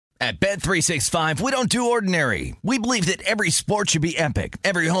At Bet365, we don't do ordinary. We believe that every sport should be epic.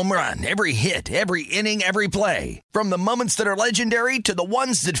 Every home run, every hit, every inning, every play. From the moments that are legendary to the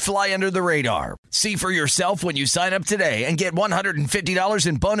ones that fly under the radar. See for yourself when you sign up today and get $150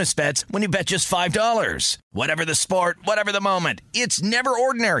 in bonus bets when you bet just $5. Whatever the sport, whatever the moment, it's never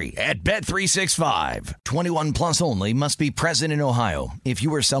ordinary at Bet365. 21 plus only. Must be present in Ohio. If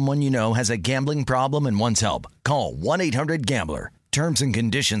you or someone you know has a gambling problem and wants help, call 1-800-GAMBLER. Terms and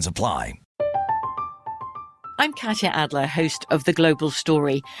conditions apply. I'm Katya Adler, host of The Global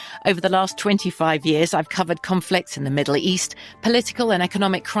Story. Over the last 25 years, I've covered conflicts in the Middle East, political and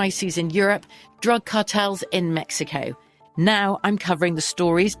economic crises in Europe, drug cartels in Mexico. Now I'm covering the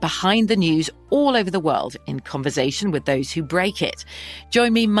stories behind the news all over the world in conversation with those who break it.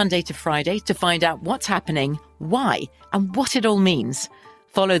 Join me Monday to Friday to find out what's happening, why, and what it all means.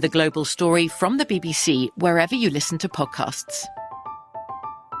 Follow The Global Story from the BBC wherever you listen to podcasts.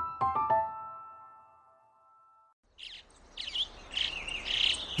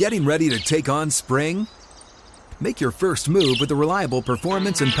 Getting ready to take on spring? Make your first move with the reliable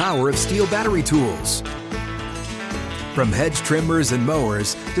performance and power of Steel battery tools. From hedge trimmers and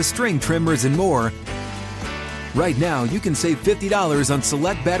mowers to string trimmers and more, right now you can save $50 on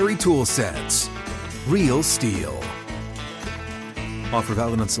select battery tool sets. Real Steel. Offer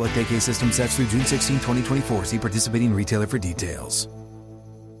valid on select AK system sets through June 16, 2024. See participating retailer for details.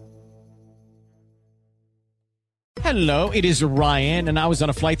 Hello, it is Ryan, and I was on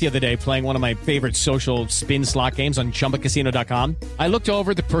a flight the other day playing one of my favorite social spin slot games on ChumbaCasino.com. I looked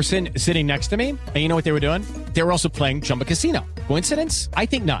over at the person sitting next to me, and you know what they were doing? They were also playing Chumba Casino. Coincidence? I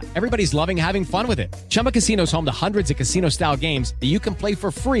think not. Everybody's loving having fun with it. Chumba Casino is home to hundreds of casino-style games that you can play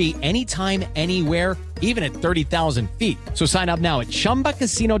for free anytime, anywhere, even at 30,000 feet. So sign up now at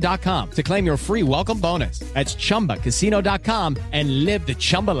ChumbaCasino.com to claim your free welcome bonus. That's ChumbaCasino.com and live the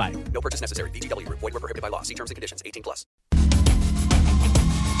Chumba life. No purchase necessary. VGW. Void where prohibited by law. See terms and conditions. 18 plus.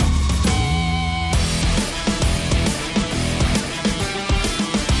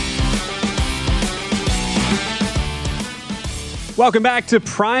 Welcome back to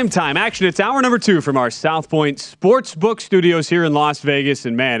Primetime Action. It's hour number 2 from our South Point Sportsbook studios here in Las Vegas.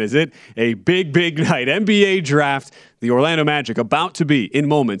 And man, is it a big, big night. NBA draft, the Orlando Magic about to be in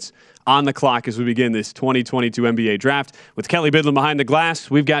moments on the clock as we begin this 2022 NBA draft. With Kelly Bidlin behind the glass,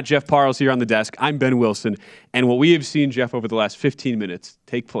 we've got Jeff Parles here on the desk. I'm Ben Wilson. And what we have seen, Jeff, over the last 15 minutes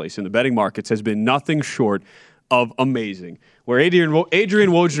take place in the betting markets has been nothing short of amazing. Where Adrian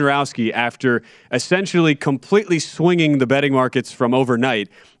Wojnarowski, after essentially completely swinging the betting markets from overnight,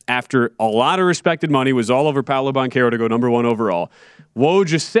 after a lot of respected money was all over Paolo Banchero to go number 1 overall,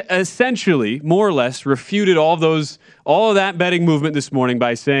 Woj essentially, more or less, refuted all of that betting movement this morning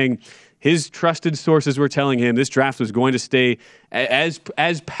by saying his trusted sources were telling him this draft was going to stay as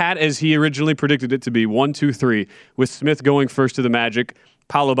pat as he originally predicted it to be, 1, 2, 3, with Smith going first to the Magic,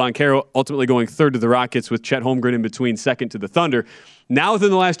 Paolo Banchero ultimately going third to the Rockets, with Chet Holmgren in between second to the Thunder. Now within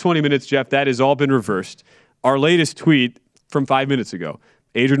the last 20 minutes, Jeff, that has all been reversed. Our latest tweet from 5 minutes ago,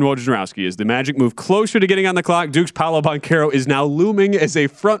 Adrian Wojnarowski, is the Magic move closer to getting on the clock. Duke's Paolo Banchero is now looming as a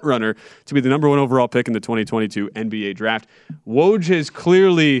front runner to be the number 1 overall pick in the 2022 NBA draft. Woj has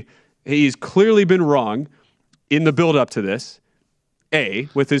clearly been wrong in the build-up to this, A,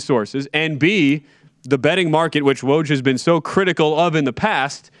 with his sources, and B, the betting market, which Woj has been so critical of in the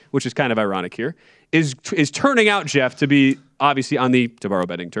past, which is kind of ironic here, is turning out, Jeff, to be obviously on the, to borrow a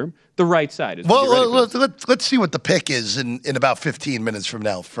betting term, the right side. Well, let's see what the pick is in about 15 minutes from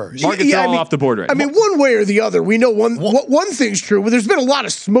now first. Market's all off the board right now. One way or the other, we know one thing's true, but there's been a lot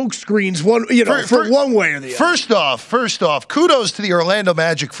of smoke screens, for one way or the other. First off, kudos to the Orlando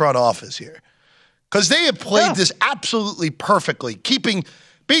Magic front office here, because they have played this absolutely perfectly, keeping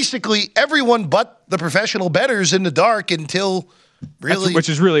basically everyone but the professional bettors in the dark until really... Which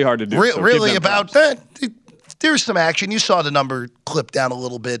is really hard to do. Really about that. There's some action. You saw the number clip down a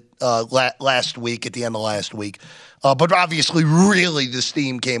little bit last week, at the end of last week. But obviously, really, the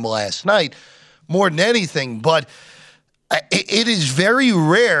steam came last night more than anything. But it is very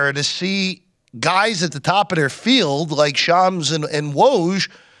rare to see guys at the top of their field like Shams and Woj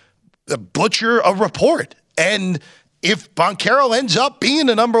butcher a report. And if Banchero ends up being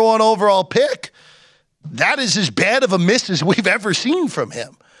the number 1 overall pick, that is as bad of a miss as we've ever seen from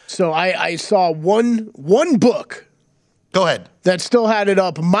him. So I saw one book. Go ahead. That still had it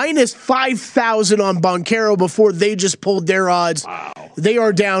up minus 5,000 on Banchero before they just pulled their odds. Wow. They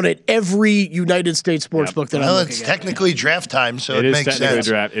are down at every United States sportsbook that I'm looking at. It's technically draft time, so it makes sense.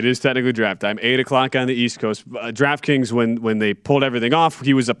 It is technically draft time. 8 o'clock on the East Coast. DraftKings, when they pulled everything off,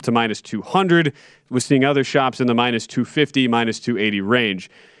 he was up to minus 200. Was seeing other shops in the minus 250, minus 280 range.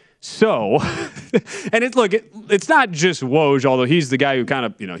 So, and it's not just Woj, although he's the guy who kind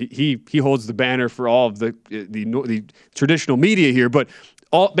of, he holds the banner for all of the traditional media here, but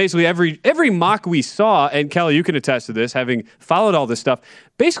basically every mock we saw, and Kelly, you can attest to this, having followed all this stuff,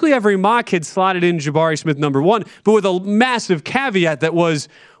 basically every mock had slotted in Jabari Smith number 1, but with a massive caveat that was,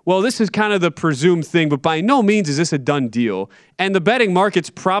 well, this is kind of the presumed thing, but by no means is this a done deal. And the betting markets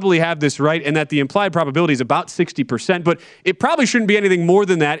probably have this right, and that the implied probability is about 60%, but it probably shouldn't be anything more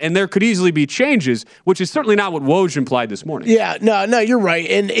than that, and there could easily be changes, which is certainly not what Woj implied this morning. Yeah, no, you're right.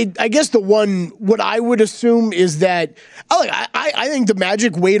 And I guess what I would assume is that, I think the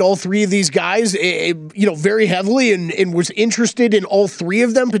Magic weighed all three of these guys, very heavily and was interested in all three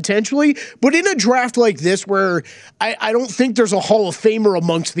of them potentially. But in a draft like this, where I don't think there's a Hall of Famer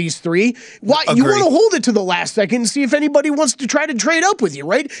amongst these three, why you want to hold it to the last second and see if anybody wants to try to trade up with you,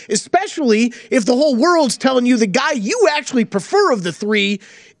 right? Especially if the whole world's telling you the guy you actually prefer of the three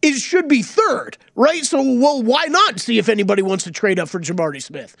should be third, right? So, why not see if anybody wants to trade up for Jabari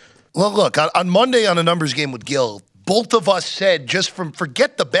Smith? Well, look, on Monday on a numbers game with Gil, both of us said,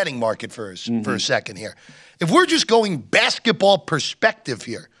 forget the betting market for a second here. If we're just going basketball perspective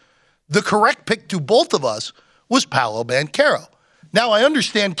here, the correct pick to both of us was Paolo Banchero. Now, I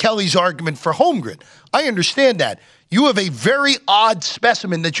understand Kelly's argument for Holmgren. I understand that. You have a very odd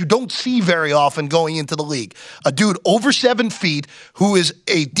specimen that you don't see very often going into the league. A dude over 7 feet who is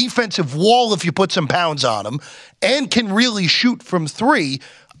a defensive wall if you put some pounds on him and can really shoot from 3.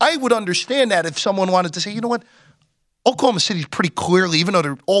 I would understand that if someone wanted to say, you know what, Oklahoma City's pretty clearly, even though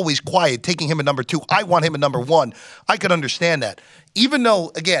they're always quiet, taking him at number 2. I want him at number 1. I could understand that. Even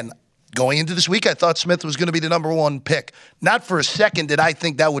though, again, going into this week, I thought Smith was going to be the number 1 pick. Not for a second did I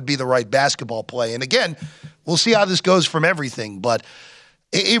think that would be the right basketball play. And again, we'll see how this goes from everything. But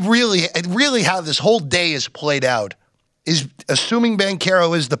it really how this whole day is played out is, assuming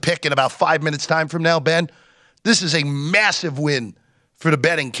Banchero is the pick in about 5 minutes time from now, Ben, this is a massive win for the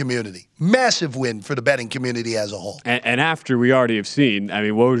betting community. Massive win for the betting community as a whole. And after we already have seen,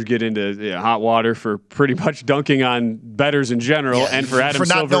 Woj get into hot water for pretty much dunking on bettors in general, and for Adam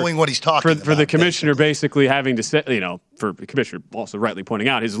Silver, not knowing what he's talking about. For the commissioner basically having to say, for the commissioner also rightly pointing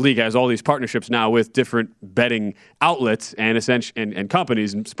out, his league has all these partnerships now with different betting outlets and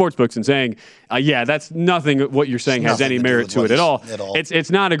companies and sportsbooks, and saying, that's nothing. What you're saying has any merit to it at all. It's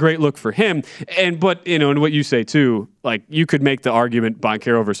not a great look for him. And what you say too, like you could make the argument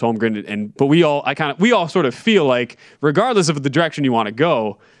Banchero versus Holmgren. But we all sort of feel like, regardless of the direction you want to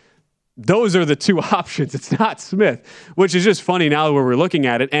go, those are the two options. It's not Smith, which is just funny now where we're looking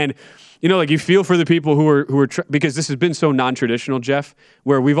at it. And you feel for the people who are because this has been so non-traditional, Jeff,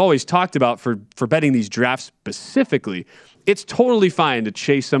 where we've always talked about for betting these drafts specifically, it's totally fine to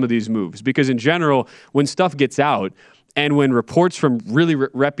chase some of these moves, because in general, when stuff gets out, and when reports from really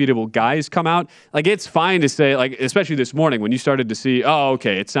reputable guys come out, it's fine to say, especially this morning when you started to see,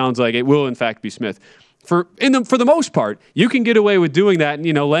 it sounds like it will in fact be Smith. For the most part, you can get away with doing that,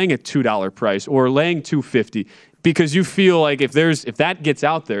 laying a $2 price or laying $2.50, because you feel like if that gets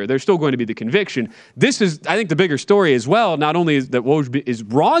out there, there's still going to be the conviction. This is, I think, the bigger story as well. Not only is that Woj is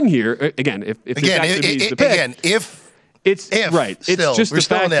wrong here. It's just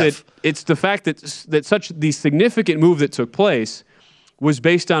the fact that such the significant move that took place was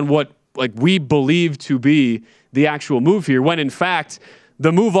based on what we believe to be the actual move here, when in fact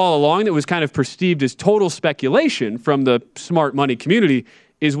the move all along that was kind of perceived as total speculation from the smart money community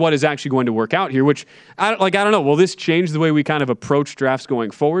is what is actually going to work out here, which I don't know. Will this change the way we kind of approach drafts going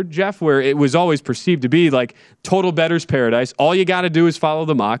forward, Jeff, where it was always perceived to be like total bettor's paradise? All you got to do is follow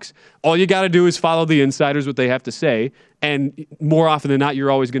the mocks. All you got to do is follow the insiders, what they have to say. And more often than not, you're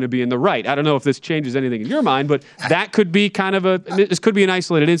always going to be in the right. I don't know if this changes anything in your mind, but that could be this could be an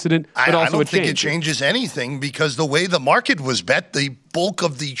isolated incident, but also a change. I don't think it changes anything, because the way the market was bet, the bulk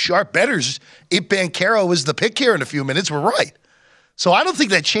of the sharp bettors, if Banchero is the pick here in a few minutes, were right. So I don't think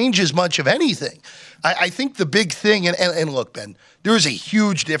that changes much of anything. I think the big thing, and look, Ben, there is a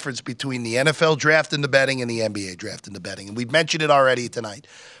huge difference between the NFL draft and the betting and the NBA draft and the betting. And we've mentioned it already tonight.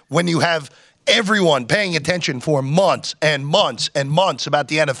 When you have everyone paying attention for months and months and months about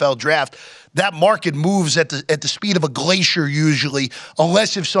the NFL draft, that market moves at the speed of a glacier usually,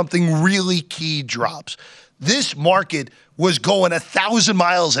 unless if something really key drops. This market was going 1,000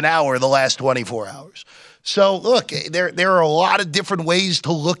 miles an hour the last 24 hours. So, look, there are a lot of different ways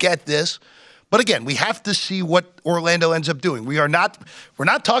to look at this. But again, we have to see what Orlando ends up doing. We're not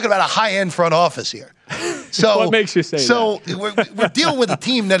talking about a high-end front office here. So what makes you say that? So we're dealing with a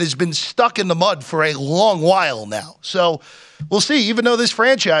team that has been stuck in the mud for a long while now. So we'll see. Even though this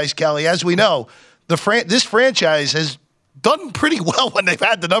franchise, Kelly, as we know, this franchise has done pretty well when they've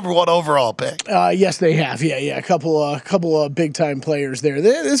had the number 1 overall pick. Yes, they have. Yeah. A couple of big time players there.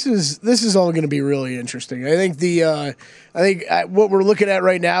 This is all going to be really interesting. I think what we're looking at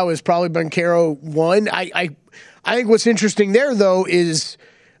right now is probably Banchero 1. I think what's interesting there though is,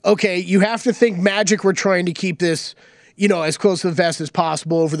 okay, you have to think Magic were trying to keep this, as close to the vest as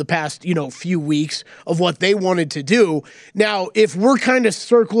possible over the past, few weeks of what they wanted to do. Now, if we're kind of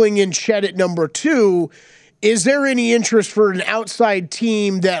circling in Chet at number 2, is there any interest for an outside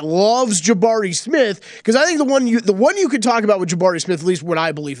team that loves Jabari Smith? Because I think the one you could talk about with Jabari Smith, at least what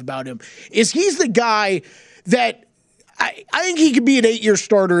I believe about him, is he's the guy that I think he could be an 8-year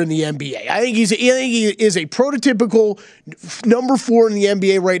starter in the NBA. I think he is a prototypical number 4 in the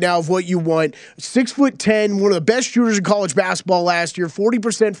NBA right now of what you want. 6'10", one of the best shooters in college basketball last year,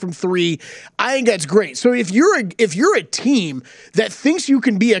 40% from 3. I think that's great. So if you're a team that thinks you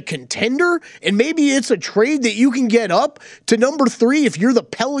can be a contender, and maybe it's a trade that you can get up to number 3, if you're the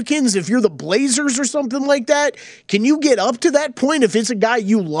Pelicans, if you're the Blazers or something like that, can you get up to that point if it's a guy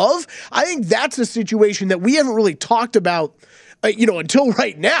you love? I think that's a situation that we haven't really talked about until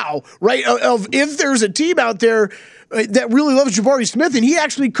right now, right? Of if there's a team out there that really loves Jabari Smith and he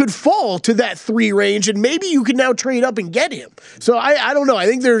actually could fall to that 3 range, and maybe you can now trade up and get him. So I don't know. I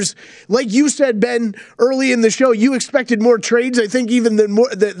think there's, like you said, Ben, early in the show, you expected more trades. I think even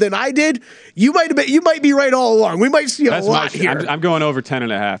than I did. You might be right all along. We might see a lot here. I'm going over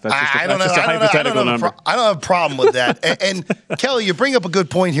 10.5. That's just a hypothetical number. I don't have a problem with that. and Kelly, you bring up a good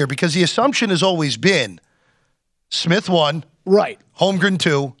point here, because the assumption has always been Smith 1, right? Holmgren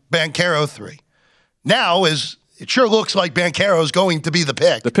 2, Banchero 3. Now, it sure looks like Banchero is going to be the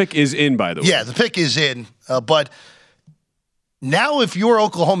pick. The pick is in, by the way. Yeah, the pick is in. But now, if you're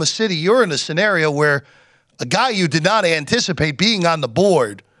Oklahoma City, you're in a scenario where a guy you did not anticipate being on the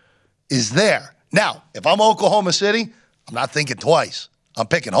board is there. Now, if I'm Oklahoma City, I'm not thinking twice. I'm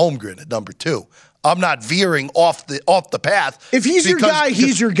picking Holmgren at number 2. I'm not veering off the path. If he's your guy,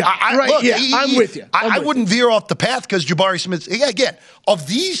 he's your guy. I'm with you. I wouldn't veer off the path because Jabari Smith, again, of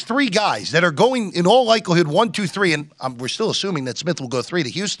these 3 guys that are going in all likelihood 1, 2, 3, and we're still assuming that Smith will go 3 to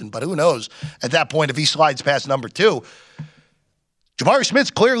Houston, but who knows at that point if he slides past number 2. Jabari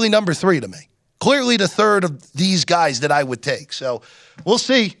Smith's clearly number 3 to me. Clearly the third of these guys that I would take. So we'll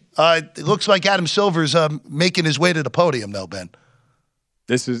see. It looks like Adam Silver's making his way to the podium, though, Ben.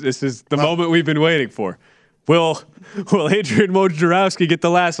 This is the moment we've been waiting for. Will Adrian Wojnarowski get the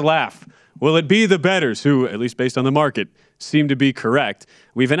last laugh? Will it be the bettors who, at least based on the market, seem to be correct?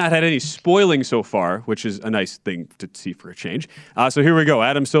 We've not had any spoiling so far, which is a nice thing to see for a change. So here we go.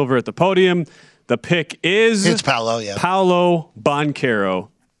 Adam Silver at the podium. The pick is... It's Paolo, yeah. Paolo Banchero.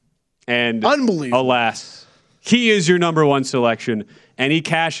 And unbelievable. Alas, he is your number 1 selection. And he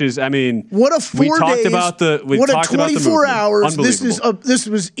cashes. I mean, what a 4 days, what a 24 hours. This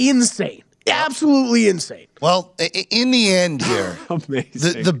was insane. Absolutely insane. Well, in the end here,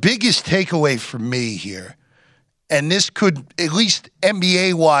 amazing. The biggest takeaway for me here, and this could, at least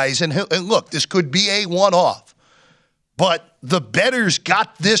NBA-wise, and look, this could be a one-off, but the bettors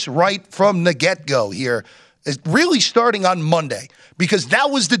got this right from the get-go here, really starting on Monday, because that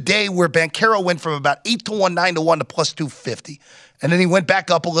was the day where Banchero went from about 8-1, 9-1 to plus 250. And then he went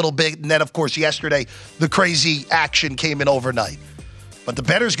back up a little bit. And then, of course, yesterday, the crazy action came in overnight. But the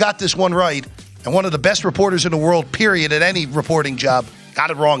bettors got this one right. And one of the best reporters in the world, period, at any reporting job,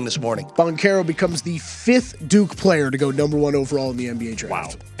 got it wrong this morning. Banchero becomes the 5th Duke player to go number 1 overall in the NBA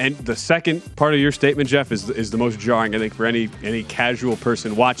draft. Wow. And the second part of your statement, Jeff, is the most jarring, I think, for any casual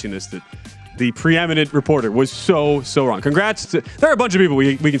person watching this, that the preeminent reporter was so wrong. Congrats to... There are a bunch of people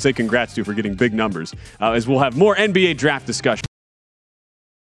we can say congrats to for getting big numbers, as we'll have more NBA draft discussion.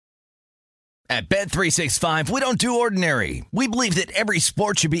 At Bet365, we don't do ordinary. We believe that every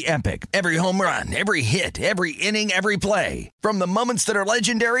sport should be epic. Every home run, every hit, every inning, every play. From the moments that are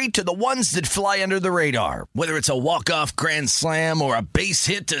legendary to the ones that fly under the radar. Whether it's a walk-off grand slam or a base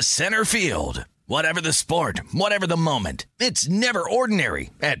hit to center field. Whatever the sport, whatever the moment. It's never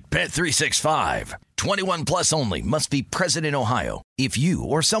ordinary at Bet365. 21 plus only. Must be present in Ohio. If you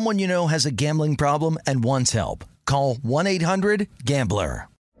or someone you know has a gambling problem and wants help, call 1-800-GAMBLER.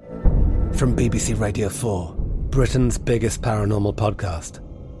 From BBC Radio 4, Britain's biggest paranormal podcast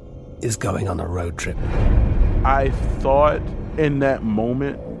is going on a road trip. I thought in that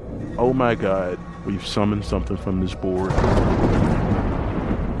moment, oh my God, we've summoned something from this board.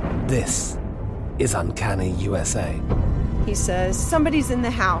 This is Uncanny USA. He says, somebody's in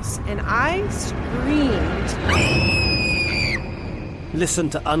the house, and I screamed. Listen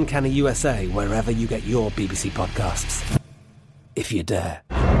to Uncanny USA wherever you get your BBC podcasts, if you dare.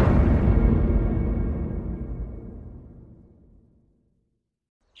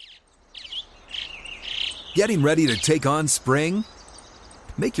 Getting ready to take on spring?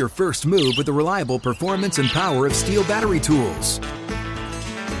 Make your first move with the reliable performance and power of Steel battery tools.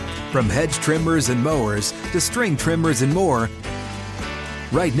 From hedge trimmers and mowers to string trimmers and more,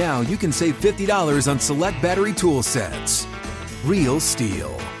 right now you can save $50 on select battery tool sets. Real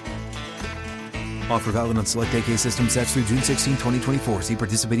Steel. Offer valid on select AK system sets through June 16, 2024. See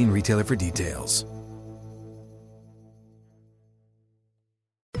participating retailer for details.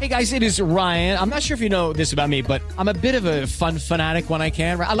 Hey guys, it is Ryan. I'm not sure if you know this about me, but I'm a bit of a fun fanatic when I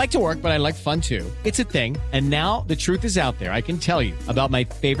can. I like to work, but I like fun too. It's a thing. And now the truth is out there. I can tell you about my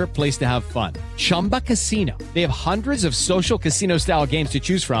favorite place to have fun. Chumba Casino. They have hundreds of social casino style games to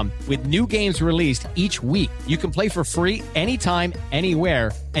choose from with new games released each week. You can play for free anytime,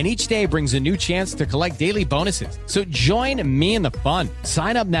 anywhere. And each day brings a new chance to collect daily bonuses. So join me in the fun.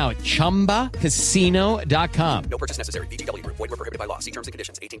 Sign up now at ChumbaCasino.com. No purchase necessary. VGW Group. Void where prohibited by law. See terms and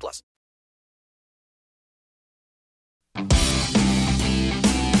conditions. 18+.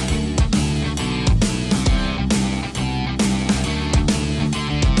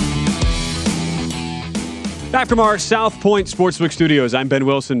 Back from our South Point Sportsbook studios, I'm Ben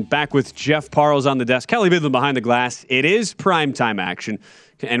Wilson, back with Jeff Parles on the desk. Kelly Bidlin behind the glass. It is primetime action.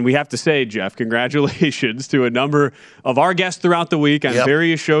 And we have to say, Jeff, congratulations to a number of our guests throughout the week on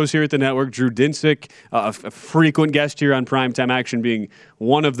various shows here at the network. Drew Dinsick, a frequent guest here on Primetime Action, being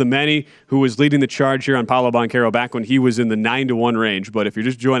one of the many who was leading the charge here on Paolo Banchero back when he was in the 9-1 range. But if you're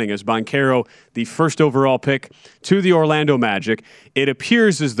just joining us, Banchero, the first overall pick to the Orlando Magic. It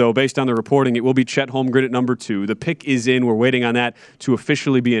appears as though, based on the reporting, it will be Chet Holmgren at number 2. The pick is in. We're waiting on that to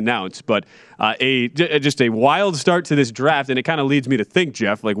officially be announced. But just a wild start to this draft, and it kind of leads me to think,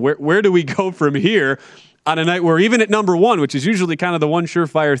 Jeff, like where do we go from here on a night where even at number 1, which is usually kind of the one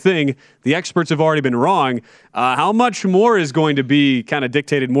surefire thing, the experts have already been wrong. How much more is going to be kind of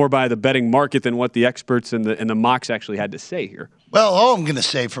dictated more by the betting market than what the experts and the mocks actually had to say here? Well, all I'm going to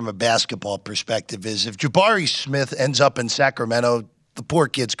say from a basketball perspective is if Jabari Smith ends up in Sacramento, the poor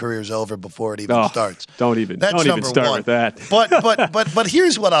kid's career is over before it even starts. Don't even start with that. But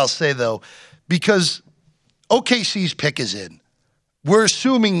here's what I'll say, though, because OKC's pick is in. We're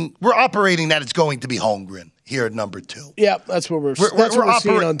operating that it's going to be Holmgren here at number 2. Yeah, that's what we're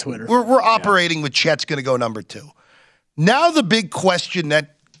seeing on Twitter. We're operating with Chet's going to go number 2. Now the big question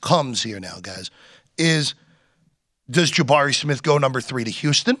that comes here now, guys, is does Jabari Smith go number 3 to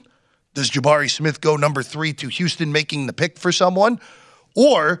Houston? Does Jabari Smith go number 3 to Houston making the pick for someone?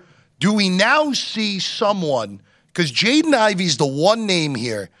 Or do we now see someone, because Jaden Ivey's the one name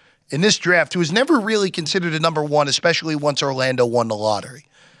here in this draft who was never really considered a number 1, especially once Orlando won the lottery.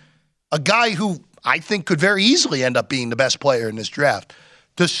 A guy who I think could very easily end up being the best player in this draft.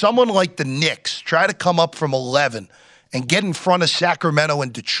 Does someone like the Knicks try to come up from 11 and get in front of Sacramento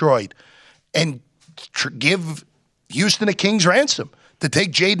and Detroit and give Houston a king's ransom to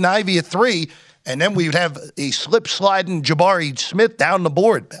take Jaden Ivey at 3, and then we'd have a slip-sliding Jabari Smith down the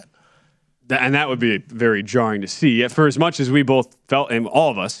board, Ben? And that would be very jarring to see. For as much as we both felt, and all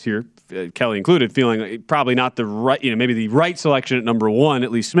of us here, Kelly included, feeling like probably not the right, maybe the right selection at number 1,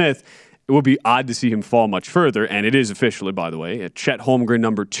 at least Smith, it would be odd to see him fall much further. And it is officially, by the way, at Chet Holmgren,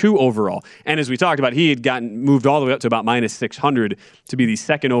 number 2 overall. And as we talked about, he had moved all the way up to about minus 600 to be the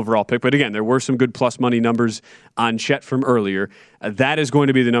 2nd overall pick. But again, there were some good plus money numbers on Chet from earlier. That is going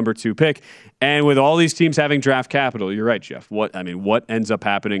to be the number 2 pick. And with all these teams having draft capital, you're right, Jeff. What ends up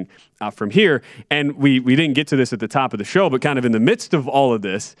happening from here? And we didn't get to this at the top of the show, but kind of in the midst of all of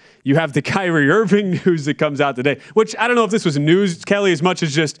this, you have the Kyrie Irving news that comes out today, which I don't know if this was news, Kelly, as much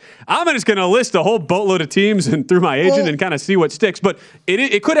as just, I'm just going to list a whole boatload of teams and through my agent and kind of see what sticks. But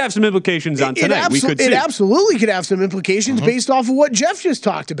it could have some implications on tonight. It absolutely could have some implications based off of what Jeff just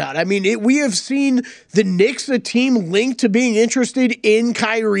talked about. I mean, we have seen the Knicks, a team linked to being interested in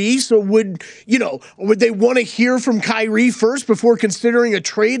Kyrie. So would they want to hear from Kyrie first before considering a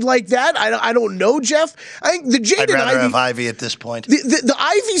trade like that? I don't know, Jeff. I think the Jaden Ivey. I'd rather have Ivy at this point. The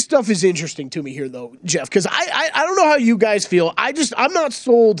Ivy stuff is interesting to me here, though, Jeff, because I don't know how you guys feel. I'm not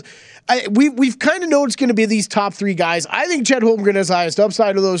sold. We've kind of known it's going to be these top 3 guys. I think Chet Holmgren has the highest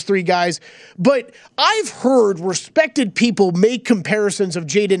upside of those 3 guys. But I've heard respected people make comparisons of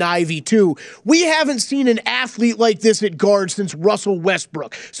Jaden Ivey, too. We haven't seen an athlete like this at guard since Russell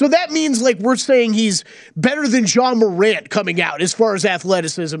Westbrook. So that means, like, we're saying he's better than John Morant coming out as far as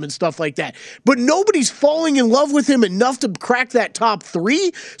athleticism and stuff like that. But nobody's falling in love with him enough to crack that top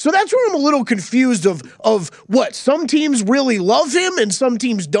 3. So that's where I'm a little confused of what? Some teams really love him and some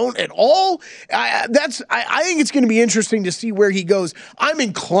teams don't at all. all. I think it's going to be interesting to see where he goes. I'm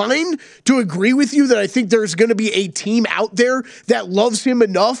inclined to agree with you that I think there's going to be a team out there that loves him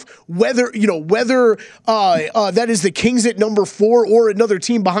enough, whether that is the Kings at number 4 or another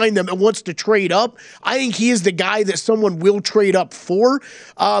team behind them and wants to trade up. I think he is the guy that someone will trade up for.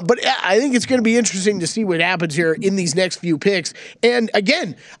 But I think it's going to be interesting to see what happens here in these next few picks. And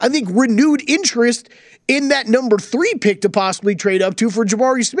again, I think renewed interest in that number 3 pick to possibly trade up to for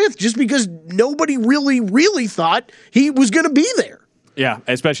Jabari Smith, just because nobody really thought he was going to be there. Yeah,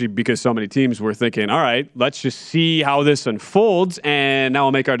 especially because so many teams were thinking, all right, let's just see how this unfolds, and now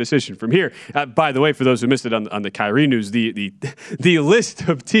we'll make our decision from here. By the way, for those who missed it on the Kyrie news, the list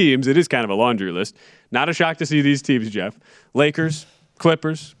of teams, it is kind of a laundry list. Not a shock to see these teams, Jeff. Lakers,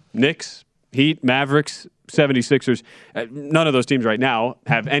 Clippers, Knicks, Heat, Mavericks, 76ers. None of those teams right now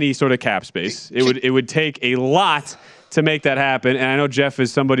have any sort of cap space. It would take a lot to make that happen. And I know Jeff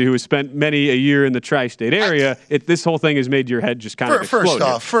is somebody who has spent many a year in the tri-state area. This whole thing has made your head just kind of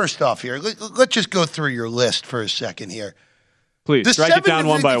explode. First off here, let's just go through your list for a second here. Please, write it down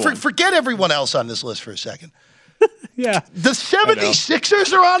one by one. Forget everyone else on this list for a second. Yeah. The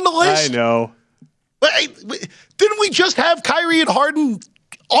 76ers are on the list? I know. Didn't we just have Kyrie and Harden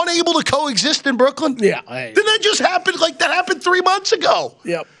unable to coexist in Brooklyn? Yeah. Didn't that just happen? That happened 3 months ago.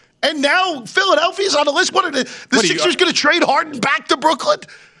 Yep. And now Philadelphia's on the list. What are the Sixers going to trade Harden back to Brooklyn?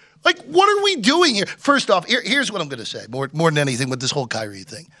 What are we doing here? First off, here's what I'm going to say, more than anything with this whole Kyrie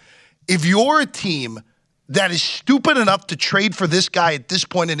thing. If you're a team that is stupid enough to trade for this guy at this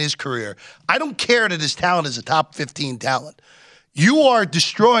point in his career, I don't care that his talent is a top 15 talent. You are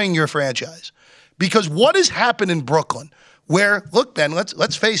destroying your franchise. Because what has happened in Brooklyn, where, look, Ben,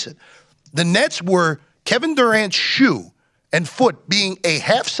 let's face it, the Nets were Kevin Durant's shoe and foot being a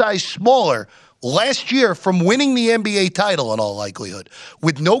half size smaller last year from winning the NBA title in all likelihood,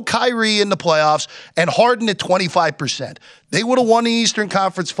 with no Kyrie in the playoffs and Harden at 25%. They would have won the Eastern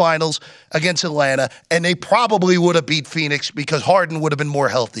Conference Finals against Atlanta, and they probably would have beat Phoenix because Harden would have been more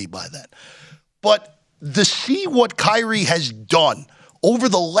healthy by then. But to see what Kyrie has done over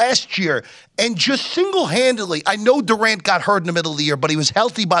the last year, and just single-handedly, I know Durant got hurt in the middle of the year, but he was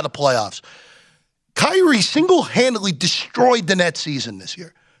healthy by the playoffs. Kyrie single-handedly destroyed the Nets season this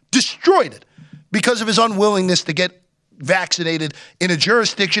year. Destroyed it because of his unwillingness to get vaccinated in a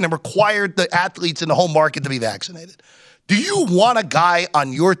jurisdiction and required the athletes in the home market to be vaccinated. Do you want a guy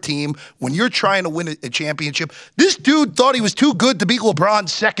on your team when you're trying to win a championship? This dude thought he was too good to be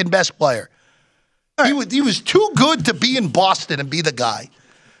LeBron's second best player. He was too good to be in Boston and be the guy.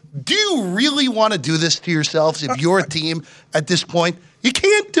 Do you really want to do this to yourselves if you're a team at this point? You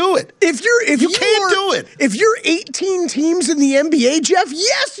can't do it. You can't do it. If you're 18 teams in the NBA, Jeff,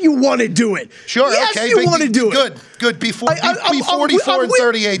 yes, you want to do it. Sure, yes, okay. you want to do it. Good. Be 44 and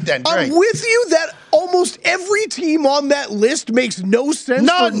 38 then. Great. I'm with you that almost every team on that list makes no sense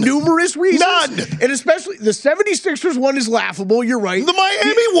for numerous reasons. None. And especially the 76ers one is laughable. You're right. The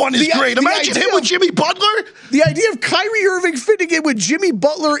Miami one is great. Imagine him with Jimmy Butler. The idea of Kyrie Irving fitting in with Jimmy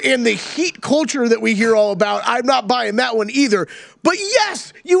Butler and the Heat culture that we hear all about, I'm not buying that one either. But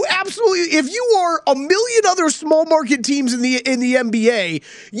yes, you absolutely, if you are a million other small market teams in the NBA,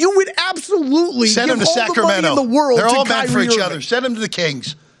 you would absolutely send give them to all Sacramento. The money in the world They're to all meant Kyrie for each Irving. other. Send them to the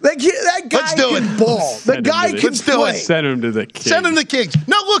Kings. That guy can ball. The guy can play. Send him to the Kings. Send him to the Kings.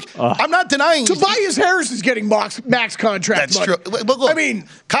 No, look, I'm not denying. Tobias Harris is getting max contract. That's true. But look,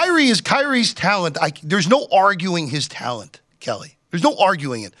 Kyrie's talent. There's no arguing his talent, Kelly. There's no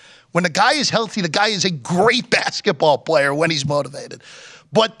arguing it. When the guy is healthy, the guy is a great basketball player when he's motivated.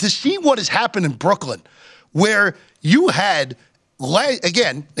 But to see what has happened in Brooklyn, where you had,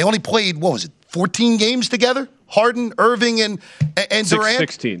 again, they only played, 14 games together? Harden, Irving, and Durant?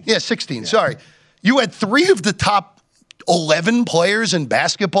 16. Yeah, 16, sorry. You had 3 of the top 11 players in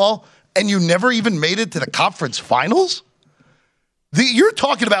basketball, and you never even made it to the conference finals? You're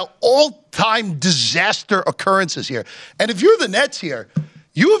talking about all-time disaster occurrences here. And if you're the Nets here,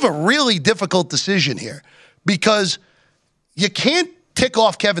 you have a really difficult decision here because you can't tick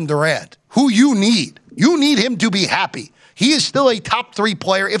off Kevin Durant, who you need. You need him to be happy. He is still a top 3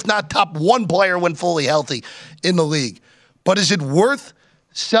 player, if not top 1 player when fully healthy in the league. But is it worth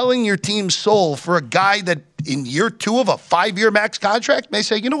selling your team's soul for a guy that in year 2 of a 5-year max contract may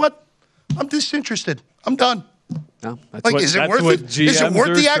say, you know what? I'm disinterested. I'm done. No, is it worth it? Is it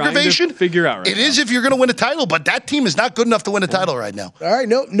worth the aggravation? Figure out it is if you're going to win a title, but that team is not good enough to win a title right now. All right,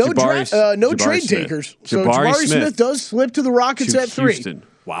 no trade takers. So Jabari Smith does slip to the Rockets at 3. Houston.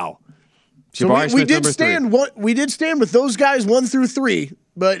 Wow. So we did stand with those guys 1 through 3,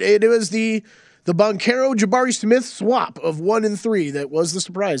 but it was the the Banchero-Jabari Smith swap of 1 and 3 that was the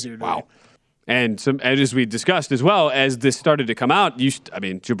surprise here today. Wow. And as we discussed as well, as this started to come out,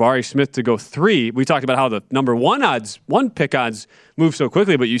 Jabari Smith to go 3. We talked about how the number 1 pick odds move so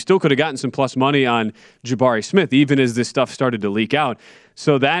quickly, but you still could have gotten some plus money on Jabari Smith, even as this stuff started to leak out.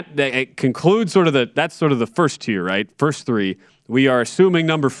 So that concludes that's sort of the first tier, right? First 3. We are assuming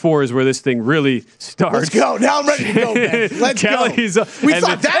number 4 is where this thing really starts. Let's go. Now I'm ready to go, man. Let's go. We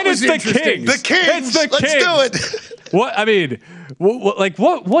thought that was interesting. The Kings. Let's do it.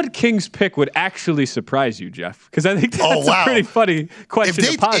 What Kings pick would actually surprise you, Jeff? Because I think that's a pretty funny question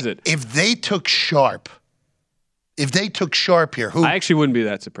to posit. If they took Sharp here, who I actually wouldn't be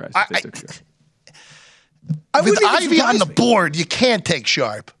that surprised if they took Sharp. With Ivy on the board, you can't take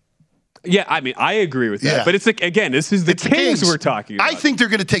Sharp. Yeah, I agree with that. Yeah. But it's this is the Kings we're talking about. I think they're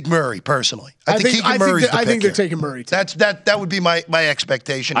going to take Murray, personally. I think they're taking Murray, too. That would be my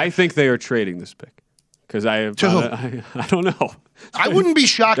expectation. I think they are trading this pick. Because I don't know. I wouldn't be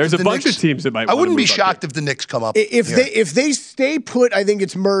shocked. There's a bunch of teams that might. I wouldn't be shocked if the Knicks come up. If they stay put, I think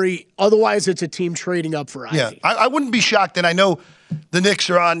it's Murray. Otherwise, it's a team trading up for Ivy. Yeah, I wouldn't be shocked. And I know the Knicks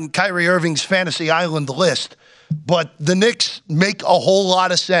are on Kyrie Irving's Fantasy Island list, but the Knicks make a whole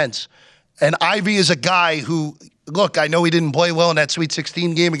lot of sense. And Ivy is a guy who, look, I know he didn't play well in that Sweet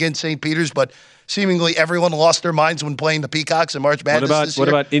 16 game against St. Peter's, but seemingly everyone lost their minds when playing the Peacocks in March Madness. What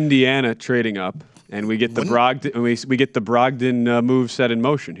about Indiana trading up? And we get the Brogdon move set in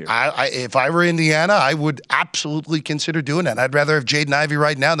motion here. If I were Indiana, I would absolutely consider doing that. I'd rather have Jaden Ivey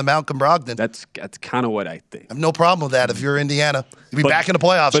right now than Malcolm Brogdon. That's kind of what I think. I have no problem with that. If you're Indiana, you'd be back in the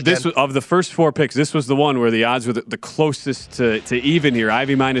playoffs. But this of the first 4 picks, this was the one where the odds were the closest to even here.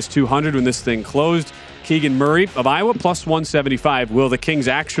 Ivy minus 200 when this thing closed. Keegan Murray of Iowa plus 175. Will the Kings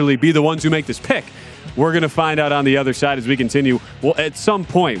actually be the ones who make this pick? We're going to find out on the other side as we continue. Well, at some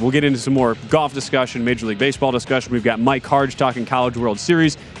point, we'll get into some more golf discussion, Major League Baseball discussion. We've got Mike Harge talking College World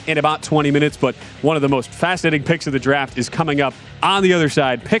Series in about 20 minutes. But one of the most fascinating picks of the draft is coming up on the other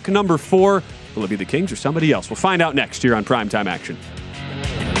side. Pick number 4. Will it be the Kings or somebody else? We'll find out next here on Primetime Action.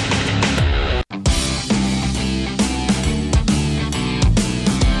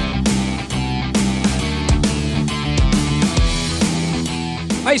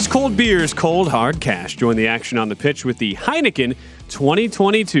 Ice cold beers, cold hard cash. Join the action on the pitch with the Heineken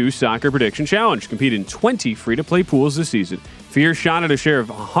 2022 Soccer Prediction Challenge. Compete in 20 free-to-play pools this season. For your shot at a share of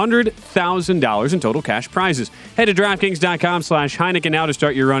 $100,000 in total cash prizes. Head to DraftKings.com/Heineken now to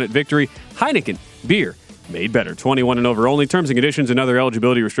start your run at victory. Heineken, beer made better. 21 and over only. Terms and conditions and other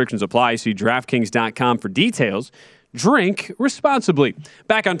eligibility restrictions apply. See DraftKings.com for details. Drink responsibly.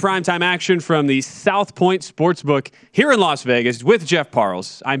 Back on Primetime Action from the South Point Sportsbook here in Las Vegas with Jeff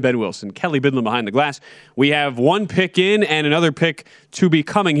Parles. I'm Ben Wilson. Kelly Bidlin behind the glass. We have one pick in and another pick to be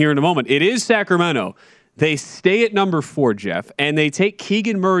coming here in a moment. It is Sacramento. They stay at number 4, Jeff, and they take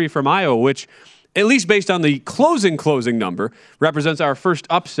Keegan Murray from Iowa, which, at least based on the closing number, represents our first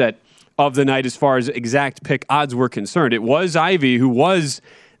upset of the night as far as exact pick odds were concerned. It was Ivy who was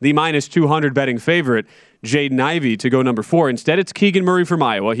the minus 200 betting favorite, Jaden Ivey, to go number 4. Instead, it's Keegan Murray from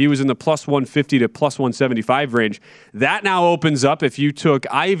Iowa. He was in the plus 150 to plus 175 range. That now opens up, if you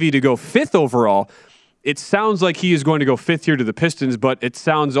took Ivey to go 5th overall, it sounds like he is going to go 5th here to the Pistons, but it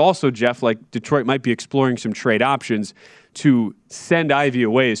sounds also, Jeff, like Detroit might be exploring some trade options to send Ivey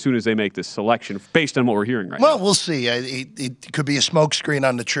away as soon as they make this selection, based on what we're hearing right now. Well, we'll see. It could be a smokescreen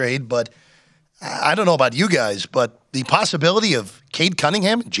on the trade, but I don't know about you guys, but the possibility of Cade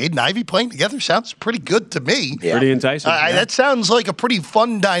Cunningham and Jaden Ivey playing together sounds pretty good to me. Yeah. Pretty enticing. That sounds like a pretty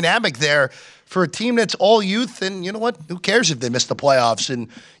fun dynamic there for a team that's all youth. And you know what? Who cares if they miss the playoffs in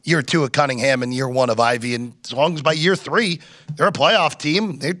year 2 of Cunningham and year 1 of Ivey? And as long as by year 3 they're a playoff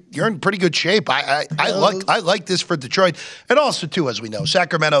team, you're in pretty good shape. I like this for Detroit. And also, too, as we know,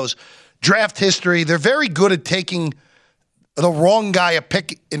 Sacramento's draft history, they're very good at taking the wrong guy a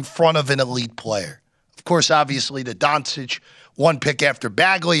pick in front of an elite player. Of course, obviously, the Doncic 1 pick after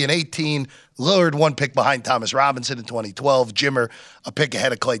Bagley in 2018, Lillard 1 pick behind Thomas Robinson in 2012, Jimmer a pick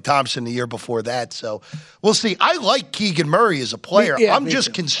ahead of Klay Thompson the year before that. So we'll see. I like Keegan Murray as a player. I'm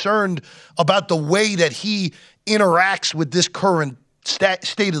just concerned about the way that he interacts with this current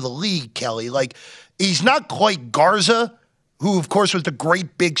state of the league, Kelly. Like, he's not quite Garza, who, of course, was the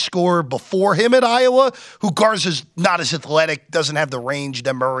great big scorer before him at Iowa, who Garza's not as athletic, doesn't have the range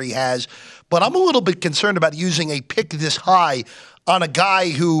that Murray has. But I'm a little bit concerned about using a pick this high on a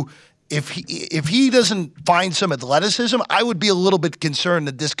guy who if he doesn't find some athleticism, I would be a little bit concerned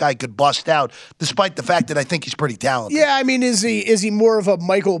that this guy could bust out, despite the fact that I think he's pretty talented. Yeah, I mean, is he more of a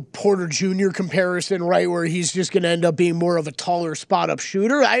Michael Porter Jr. comparison, right, where he's just going to end up being more of a taller spot-up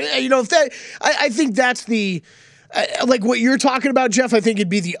shooter? I think that's the. Like what you're talking about, Jeff, I think it'd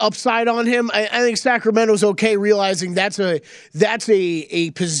be the upside on him. I think Sacramento's okay realizing that's a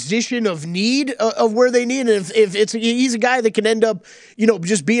position of need of where they need. And if he's a guy that can end up,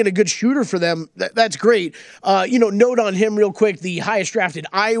 just being a good shooter for them, that's great. Note on him real quick, the highest drafted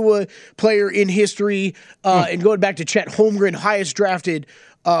Iowa player in history, and going back to Chet Holmgren, highest drafted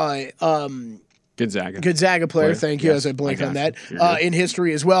Gonzaga player, thank you, as I blink on that, in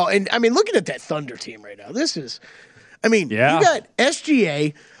history as well. And, I mean, looking at that Thunder team right now, you got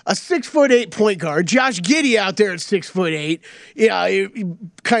SGA, a 6'8" point guard, Josh Giddey out there at 6'8",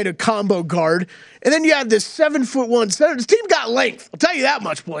 kind of combo guard. And then you have this 7'1" center. This team got length. I'll tell you that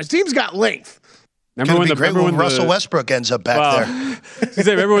much, boys. Team's got length. Remember when Russell Westbrook ends up back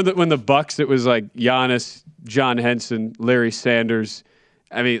there? Remember when the Bucks, it was like Giannis, John Henson, Larry Sanders,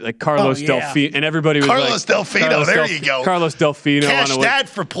 I mean, like Carlos Delfino, and everybody was Carlos Delfino, there you go. Carlos Delfino. Cash that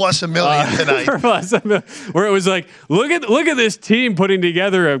for plus $1 million tonight. Where it was like, look at this team putting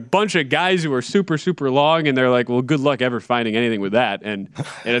together a bunch of guys who are super, super long, and they're like, well, good luck ever finding anything with that. And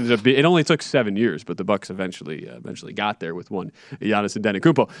it ended up it only took 7 years, but the Bucks eventually got there with one Giannis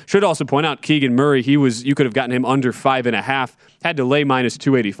Antetokounmpo. Should also point out Keegan Murray, you could have gotten him under 5.5, had to lay minus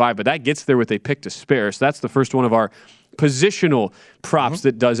 285, but that gets there with a pick to spare. So that's the first one of our positional props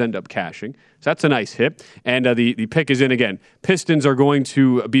that does end up cashing. So that's a nice hit. And the pick is in again. Pistons are going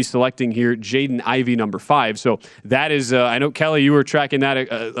to be selecting here Jaden Ivey, number 5. So that is, I know, Kelly, you were tracking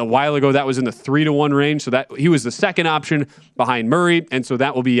that a while ago. That was in the 3-1 range. So that he was the second option behind Murray. And so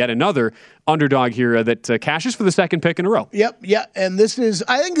that will be yet another underdog here that cashes for the second pick in a row. Yep. And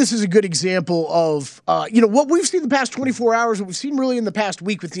I think this is a good example of, what we've seen the past 24 hours, what we've seen really in the past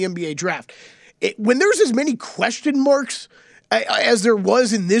week with the NBA draft. When there's as many question marks as there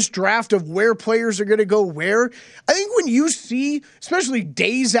was in this draft of where players are going to go where, I think when you see, especially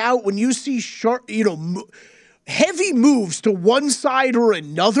days out, when you see heavy moves to one side or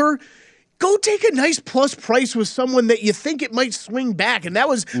another, go take a nice plus price with someone that you think it might swing back. And that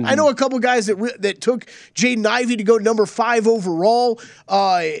was, I know a couple guys that took Jaden Ivey to go number 5 overall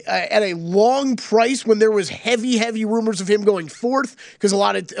at a long price when there was heavy rumors of him going 4th, because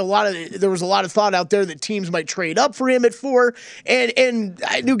there was a lot of thought out there that teams might trade up for him at 4. And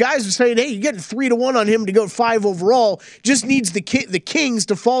I knew guys were saying, hey, you're getting 3-1 on him to go 5 overall. Just needs the Kings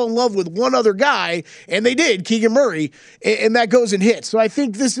to fall in love with one other guy, and they did, Keegan Murray, and that goes and hits. So I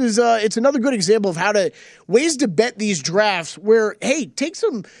think this is it's another good example of ways to bet these drafts where, hey,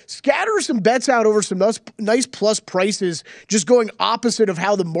 scatter some bets out over some nice plus prices, just going opposite of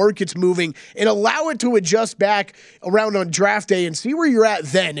how the market's moving, and allow it to adjust back around on draft day and see where you're at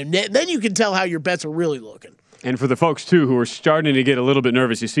then. And then you can tell how your bets are really looking. And for the folks, too, who are starting to get a little bit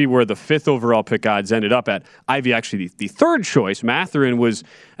nervous, you see where the 5th overall pick odds ended up at. Ivey actually the third choice. Mathurin was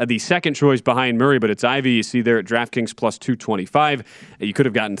the second choice behind Murray, but it's Ivey. You see there at DraftKings plus 225. You could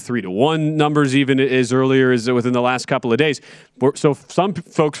have gotten 3-1 numbers even as earlier as within the last couple of days. So some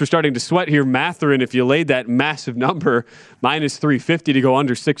folks were starting to sweat here. Mathurin, if you laid that massive number, minus 350 to go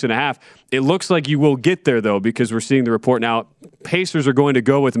under 6.5, it looks like you will get there, though, because we're seeing the report now. Pacers are going to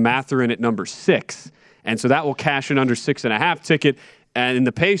go with Mathurin at number 6. And so that will cash an under 6.5 ticket. And in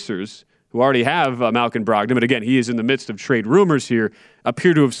the Pacers, who already have Malcolm Brogdon, but again, he is in the midst of trade rumors here,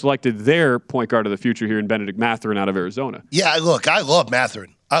 appear to have selected their point guard of the future here in Benedict Mathurin out of Arizona. Yeah, look, I love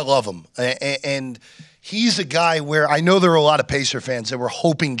Mathurin. I love him. And he's a guy where I know there are a lot of Pacer fans that were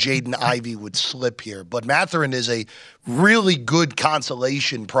hoping Jaden Ivey would slip here. But Mathurin is a really good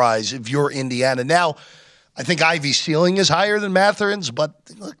consolation prize if you're Indiana. Now, I think Ivey's ceiling is higher than Mathurin's, but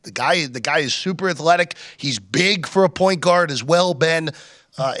look, the guy is super athletic. He's big for a point guard as well, Ben.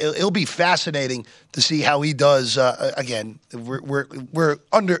 It'll be fascinating to see how he does. Again, we're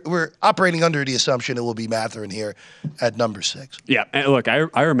operating under the assumption it will be Mathurin here at number 6. Yeah, and look,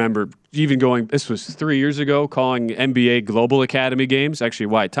 I remember even going. This was 3 years ago, calling NBA Global Academy games. Actually,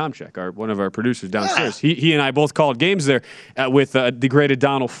 Wyatt Tomczyk, one of our producers downstairs, he and I both called games there with the great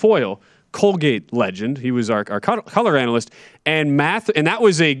Donald Foyle, Colgate legend. He was our color analyst, and that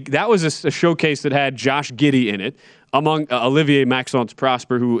was a showcase that had Josh Giddey in it, among Olivier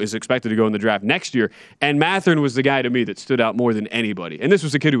Maxence-Prosper, who is expected to go in the draft next year. And Mathurin was the guy to me that stood out more than anybody. And this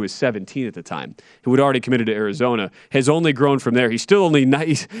was a kid who was 17 at the time, who had already committed to Arizona, has only grown from there. He's still only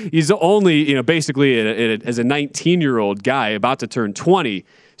he's only basically as a 19-year-old guy about to turn 20.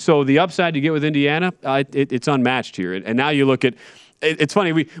 So the upside you get with Indiana, it's unmatched here. And now you look at it's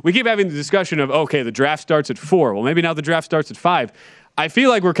funny. We keep having the discussion of, okay, the draft starts at 4. Well, maybe now the draft starts at 5. I feel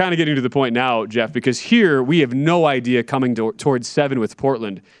like we're kind of getting to the point now, Jeff, because here we have no idea coming towards 7 with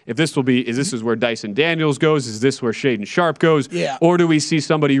Portland if this will be, is where Dyson Daniels goes? Is this where Shaedon Sharpe goes? Yeah. Or do we see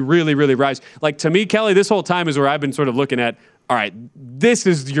somebody really, really rise? Like, to me, Kelly, this whole time is where I've been sort of looking at, all right, this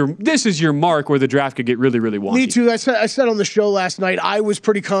is your mark where the draft could get really, really wonky. Me too. I said on the show last night, I was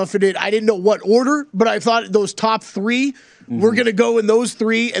pretty confident. I didn't know what order, but I thought those top 3 we're going to go in those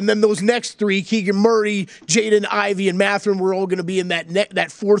 3, and then those next 3, Keegan Murray, Jaden Ivey, and Mathurin, we're all going to be in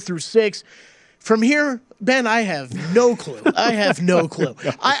that 4 through 6. From here, Ben, I have no clue.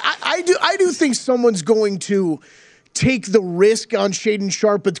 I do think someone's going to take the risk on Shaedon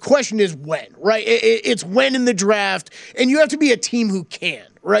Sharpe, but the question is when, right? It's when in the draft, and you have to be a team who can,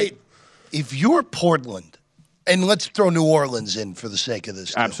 right? If you're Portland, and let's throw New Orleans in for the sake of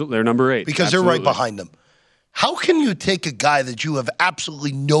this. Absolutely, they're number 8. Because they're right behind them. How can you take a guy that you have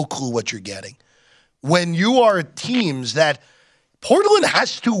absolutely no clue what you're getting when you are teams that Portland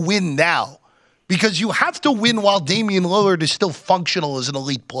has to win now because you have to win while Damian Lillard is still functional as an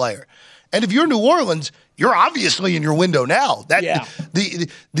elite player. And if you're New Orleans, you're obviously in your window now.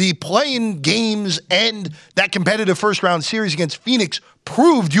 The play-in games and that competitive first-round series against Phoenix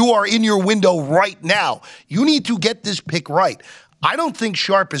proved you are in your window right now. You need to get this pick right. I don't think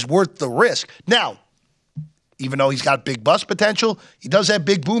Sharpe is worth the risk. Now, even though he's got big bust potential, he does have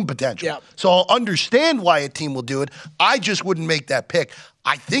big boom potential. Yeah. So I'll understand why a team will do it. I just wouldn't make that pick.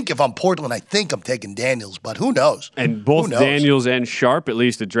 I think if I'm Portland, I think I'm taking Daniels, but who knows? And both Daniels and Sharpe, at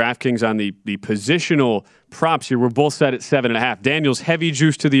least at DraftKings on the positional props here, we're both set at 7.5. Daniels heavy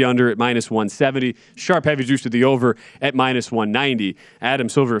juice to the under at -170. Sharpe heavy juice to the over at -190. Adam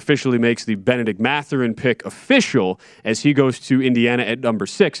Silver officially makes the Benedict Mathurin pick official as he goes to Indiana at number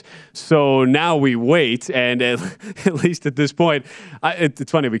 6. So now we wait, and at least at this point,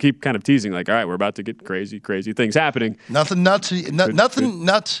 it's funny, we keep kind of teasing like, all right, we're about to get crazy things happening. Nothing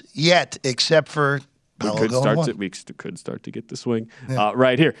nuts yet, except for we could start to get the swing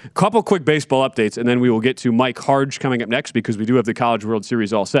right here. Couple quick baseball updates, and then we will get to Mike Harge coming up next because we do have the College World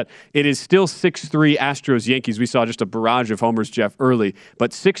Series all set. It is still 6-3 Astros-Yankees. We saw just a barrage of homers, Jeff, early.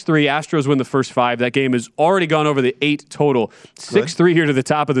 But 6-3, Astros win the first 5. That game has already gone over the 8 total. 6-3 here to the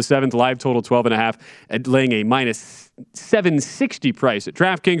top of the 7th, live total 12.5, laying a -760 price at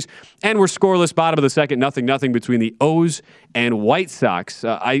DraftKings, and we're scoreless bottom of the 2nd, 0-0 between the O's and White Sox.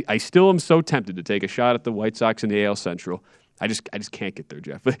 I still am so tempted to take a shot at the White Sox in the AL Central. I just can't get there,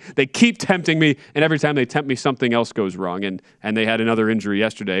 Jeff. They keep tempting me, and every time they tempt me, something else goes wrong. And they had another injury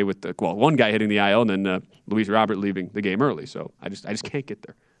yesterday with one guy hitting the IL, and then Luis Robert leaving the game early. So I just can't get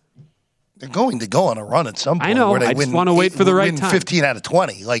there. They're going to go on a run at some point. I know. Where they I just want to wait for the right time. 15 out of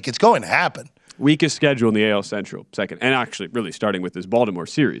 20. Like, it's going to happen. Weakest schedule in the AL Central, 2nd. And actually, really starting with this Baltimore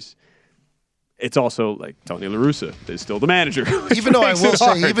series. It's also like Tony La Russa is still the manager. Even though I will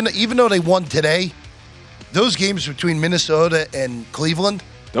say, even though they won today, those games between Minnesota and Cleveland,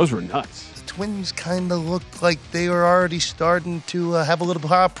 those were nuts. The Twins kind of looked like they were already starting to have a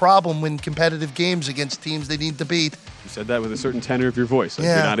little problem in competitive games against teams they need to beat. You said that with a certain tenor of your voice. Like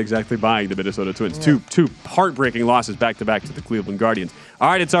You're not exactly buying the Minnesota Twins. Yeah. Two heartbreaking losses back-to-back to the Cleveland Guardians. All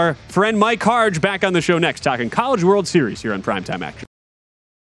right, it's our friend Mike Harge back on the show next, talking College World Series here on Primetime Action.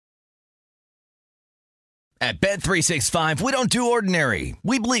 At Bet365, we don't do ordinary.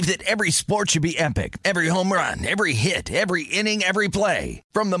 We believe that every sport should be epic. Every home run, every hit, every inning, every play.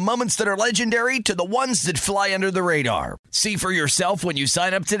 From the moments that are legendary to the ones that fly under the radar. See for yourself when you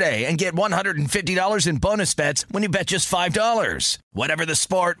sign up today and get $150 in bonus bets when you bet just $5. Whatever the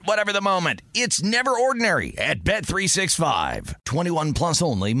sport, whatever the moment, it's never ordinary at Bet365. 21 plus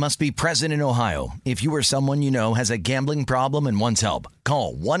only. Must be present in Ohio. If you or someone you know has a gambling problem and wants help,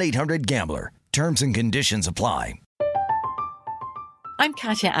 call 1-800-GAMBLER. Terms and conditions apply. I'm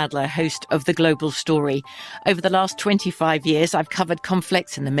Katya Adler, host of The Global Story. Over the last 25 years, I've covered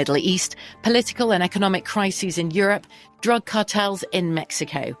conflicts in the Middle East, political and economic crises in Europe, drug cartels in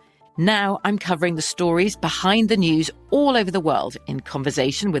Mexico. Now I'm covering the stories behind the news all over the world in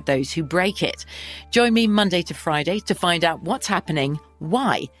conversation with those who break it. Join me Monday to Friday to find out what's happening,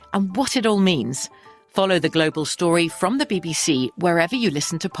 why, and what it all means. Follow The Global Story from the BBC wherever you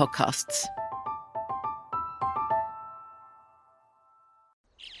listen to podcasts.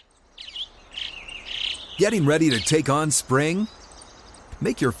 Getting ready to take on spring?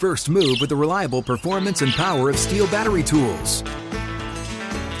 Make your first move with the reliable performance and power of Steel battery tools.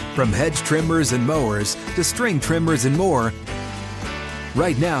 From hedge trimmers and mowers to string trimmers and more,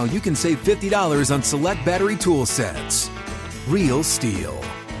 right now you can save $50 on select battery tool sets. Real Steel.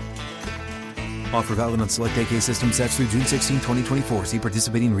 Offer valid on select AK system sets through June 16, 2024. See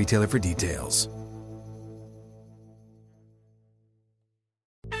participating retailer for details.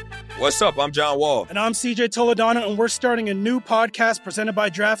 What's up? I'm John Wall. And I'm CJ Toledano, and we're starting a new podcast presented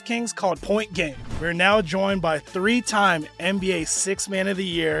by DraftKings called Point Game. We're now joined by 3-time NBA Sixth Man of the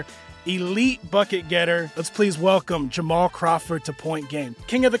Year, elite bucket getter. Let's please welcome Jamal Crawford to Point Game.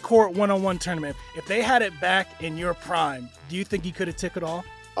 King of the Court one-on-one tournament. If they had it back in your prime, do you think you could have took it all?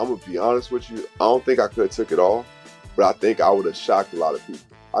 I'm going to be honest with you. I don't think I could have took it all, but I think I would have shocked a lot of people.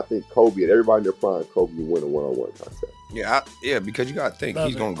 I think Kobe and everybody in their prime, Kobe would win a one-on-one contest. Yeah, because you got to think,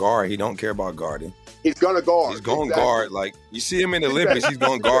 he's going to guard. He don't care about guarding. He's going to guard. He's going to guard. Like, you see him in the Olympics, he's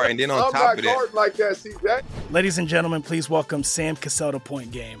going to guard. And then on top of that. Like that, see that? Ladies and gentlemen, please welcome Sam Cassell to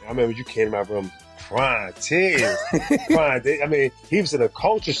Point Game. I remember you came out from prime 10. I mean, he was in a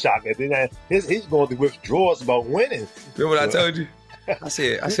culture shock. And then he's going through withdrawals about winning. Remember what I told you? I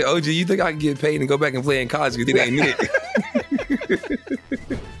said, OG, you think I can get paid and go back and play in college because it ain't it?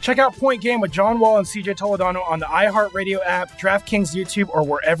 Check out Point Game with John Wall and CJ Toledano on the iHeartRadio app, DraftKings YouTube, or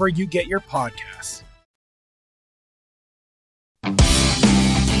wherever you get your podcasts.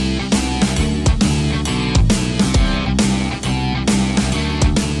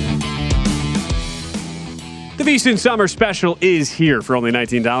 The VSiN Summer Special is here. For only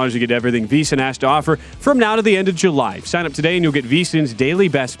 $19, you get everything VSiN has to offer from now to the end of July. Sign up today and you'll get VSiN's daily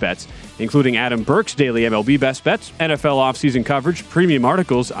best bets, including Adam Burke's daily MLB best bets, NFL offseason coverage, premium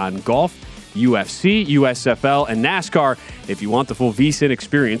articles on golf, UFC, USFL, and NASCAR. If you want the full VSiN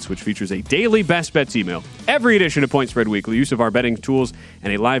experience, which features a daily best bets email, every edition of Point Spread Weekly, use of our betting tools,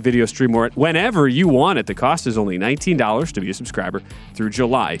 and a live video stream whenever you want it. The cost is only $19 to be a subscriber through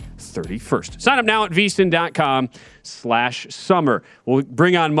July 31st. Sign up now at vsin.com/summer. We'll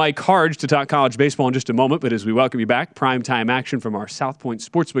bring on Mike Harge to talk college baseball in just a moment, but as we welcome you back, primetime action from our South Point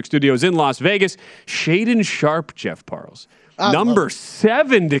Sportsbook studios in Las Vegas, Shaedon Sharpe, Jeff Parles. Number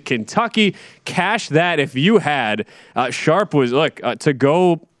 7 to Kentucky. Cash that if you had. Sharpe was, to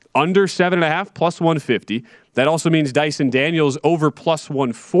go under 7.5, plus 150. That also means Dyson Daniels over plus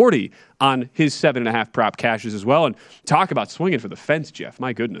 140 on his 7.5 prop cashes as well. And talk about swinging for the fence, Jeff.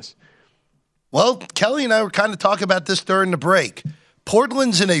 My goodness. Well, Kelly and I were kind of talking about this during the break.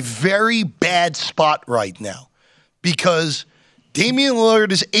 Portland's in a very bad spot right now because Damian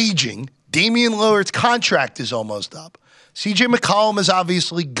Lillard is aging. Damian Lillard's contract is almost up. CJ McCollum is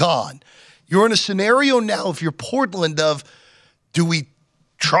obviously gone. You're in a scenario now, if you're Portland, of do we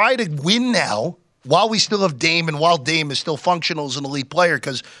try to win now while we still have Dame and while Dame is still functional as an elite player?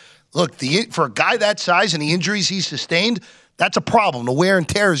 Because, look, for a guy that size and the injuries he's sustained, that's a problem. The wear and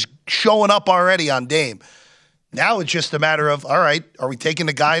tear is showing up already on Dame. Now it's just a matter of, all right, are we taking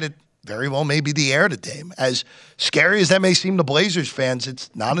the guy that very well may be the heir to Dame? As scary as that may seem to Blazers fans,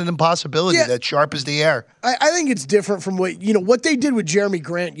 it's not an impossibility that Sharpe is the heir. I think it's different from what they did with Jeremy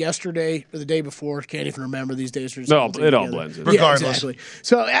Grant yesterday or the day before. Can't even remember these days. It all blends in. Regardless. Yeah, exactly.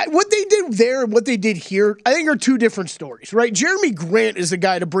 So what they did there and what they did here, I think are two different stories, right? Jeremy Grant is the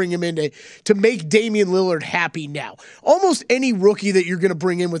guy to bring him in to make Damian Lillard happy now. Almost any rookie that you're going to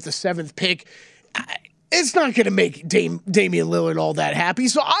bring in with the 7th pick, it's not going to make Damian Lillard all that happy.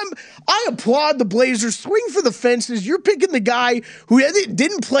 So I applaud the Blazers. Swing for the fences. You're picking the guy who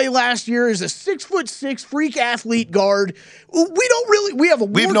didn't play last year, is a 6'6" freak athlete guard. We have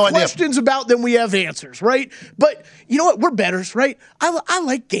more questions about than we have answers, right? But you know what? We're bettors, right? I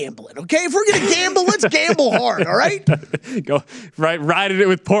like gambling, okay? If we're going to gamble, let's gamble hard, all right? Go riding it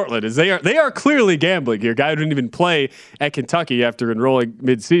with Portland. As they are clearly gambling here. Guy who didn't even play at Kentucky after enrolling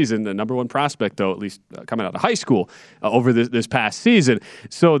midseason. The number 1 prospect, though, at least coming out of high school over this past season.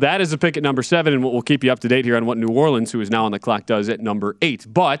 So that is a pick at number 7, and we'll keep you up to date here on what New Orleans, who is now on the clock, does at number 8.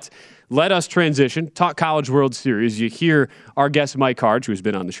 But let us transition. Talk College World Series. You hear our guest Mike Harge, who's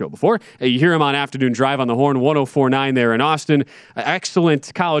been on the show before. You hear him on Afternoon Drive on the Horn, 104.9 there in Austin.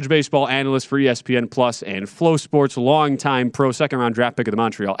 Excellent college baseball analyst for ESPN Plus and Flow Sports, longtime pro, second-round draft pick of the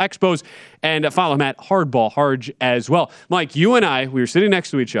Montreal Expos. And follow him at Hardball Harge as well. Mike, you and I, we were sitting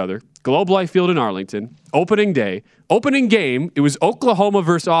next to each other, Globe Life Field in Arlington, opening day, opening game. It was Oklahoma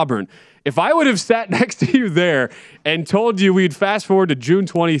versus Auburn. If I would have sat next to you there and told you we'd fast forward to June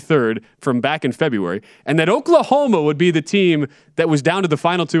 23rd from back in February, and that Oklahoma would be the team that was down to the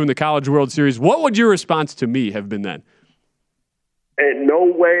final 2 in the College World Series, what would your response to me have been then? And no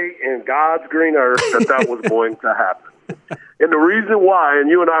way in God's green earth that was going to happen. And the reason why,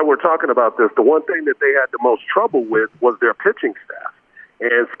 and you and I were talking about this, the one thing that they had the most trouble with was their pitching staff.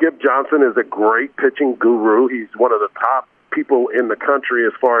 And Skip Johnson is a great pitching guru. He's one of the top people in the country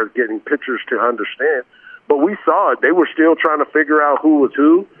as far as getting pitchers to understand. But we saw it. They were still trying to figure out who was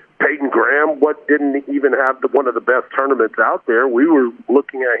who. Peyton Graham, didn't even have one of the best tournaments out there. We were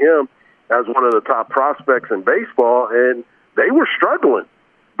looking at him as one of the top prospects in baseball, and they were struggling.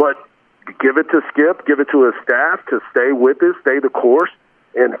 But give it to Skip, give it to his staff to stay with it, stay the course,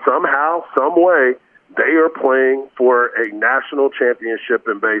 and somehow, some way, they are playing for a national championship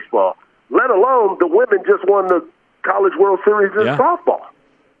in baseball. Let alone the women just won the College World Series in softball.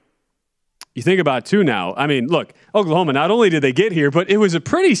 You think about it, too, now. I mean, look, Oklahoma, not only did they get here, but it was a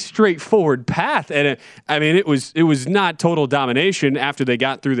pretty straightforward path. And, it was not total domination after they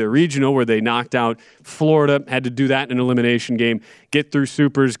got through their regional where they knocked out Florida, had to do that in an elimination game, get through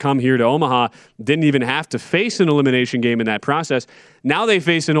Supers, come here to Omaha, didn't even have to face an elimination game in that process. Now they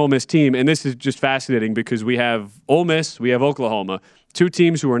face an Ole Miss team, and this is just fascinating because we have Ole Miss, we have Oklahoma, two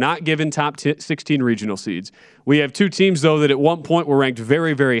teams who are not given top 16 regional seeds. We have two teams, though, that at one point were ranked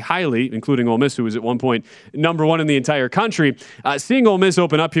very, very highly, including Ole Miss, who was at one point number one in the entire country. Seeing Ole Miss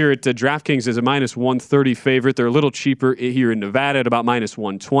open up here at DraftKings as a minus 130 favorite, they're a little cheaper here in Nevada at about minus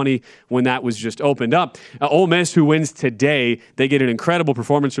 120 when that was just opened up. Ole Miss, who wins today, they get an incredible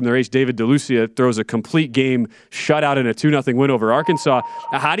performance from their ace, David DeLucia, throws a complete game shutout in a 2-0 win over Arkansas.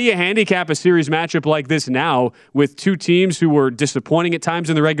 How do you handicap a series matchup like this now with two teams who were disappointing at times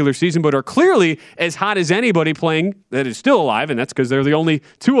in the regular season but are clearly as hot as anybody playing that is still alive, and that's because they're the only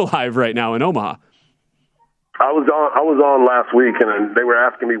two alive right now in Omaha? I was on last week, and they were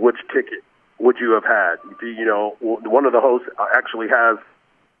asking me which ticket would you have had. You know, one of the hosts actually has.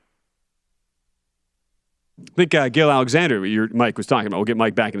 I think Gil Alexander, Mike was talking about. We'll get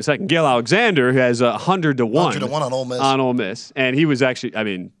Mike back in a second. Gil Alexander has 100 to 1. 100 to 1 on Ole Miss. On Ole Miss, and he was actually. I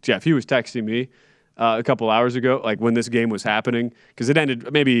mean, Jeff, he was texting me a couple hours ago, like when this game was happening, because it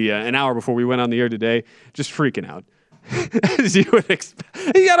ended maybe an hour before we went on the air today, just freaking out. As you would expect.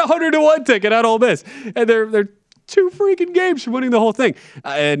 He got a 100 to 1 ticket on Ole Miss, and they're two freaking games from winning the whole thing.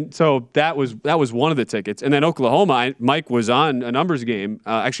 And so that was one of the tickets. And then Oklahoma, Mike was on a numbers game,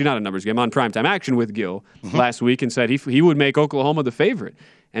 actually not a numbers game, on Primetime Action with Gil last week, and said he would make Oklahoma the favorite.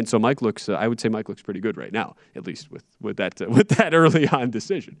 And so Mike looks, I would say Mike looks pretty good right now, at least with that early on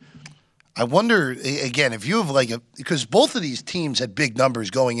decision. I wonder, again, if you have because both of these teams had big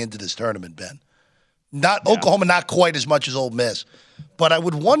numbers going into this tournament, Ben. Oklahoma, not quite as much as Ole Miss. But I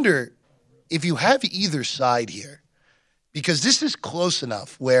would wonder if you have either side here, because this is close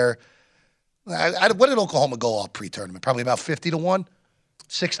enough where, what did Oklahoma go off pre-tournament? Probably about 50 to 1?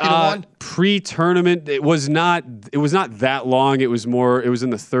 60 to 1? Pre-tournament, it was not that long. It was in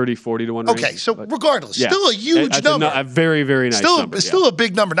the 30, 40 to 1 range. Okay, so regardless, still a huge number. A very, very nice number. Still a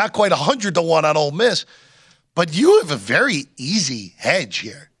big number, not quite 100 to 1 on Ole Miss. But you have a very easy hedge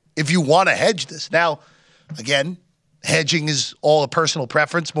here if you want to hedge this. Now, again, hedging is all a personal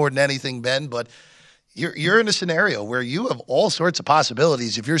preference more than anything, Ben, but you're in a scenario where you have all sorts of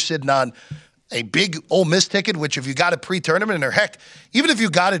possibilities. If you're sitting on a big Ole Miss ticket, which if you got it pre-tournament, or heck, even if you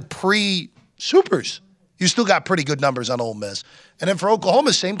got it pre-Supers, you still got pretty good numbers on Ole Miss. And then for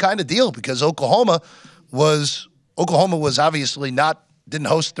Oklahoma, same kind of deal, because Oklahoma was obviously didn't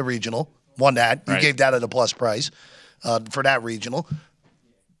host the regional, won that. You gave that at a plus price for that regional.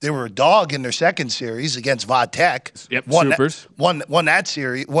 They were a dog in their second series against Vatech. Yep, Supers. Won that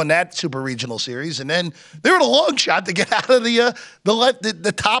series, won that super regional series, and then they were in a long shot to get out of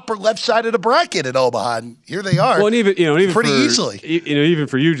the top or left side of the bracket in Omaha. And here they are. Well, and even pretty easily. Even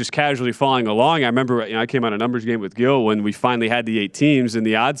for you, just casually following along. I remember, I came on a numbers game with Gil when we finally had the 8 teams and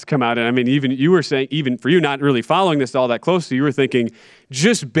the odds come out. And I mean, even you were saying, even for you, not really following this all that closely, you were thinking,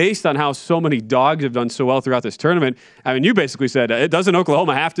 just based on how so many dogs have done so well throughout this tournament, I mean, you basically said, doesn't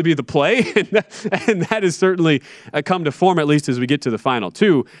Oklahoma have to be the play? and that has certainly come to form, at least as we get to the final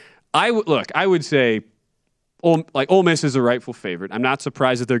two. I would say Ole Miss is a rightful favorite. I'm not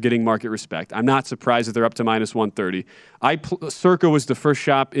surprised that they're getting market respect. I'm not surprised that they're up to minus 130. Circa was the first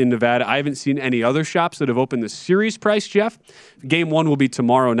shop in Nevada. I haven't seen any other shops that have opened the series price, Jeff. Game 1 will be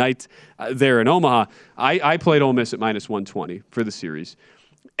tomorrow night there in Omaha. I played Ole Miss at minus 120 for the series.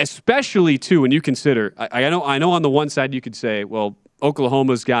 Especially, too, when you consider, I know on the one side you could say, well,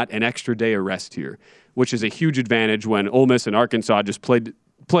 Oklahoma's got an extra day of rest here, which is a huge advantage when Ole Miss and Arkansas just played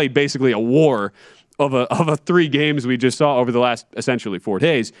basically a war of a 3 games we just saw over the last essentially 4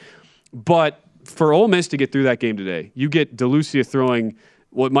 days. But for Ole Miss to get through that game today, you get DeLucia throwing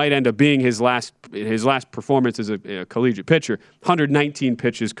what might end up being his last performance as a collegiate pitcher. 119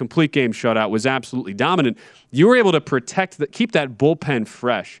 pitches, complete game shutout, was absolutely dominant. You were able to keep that bullpen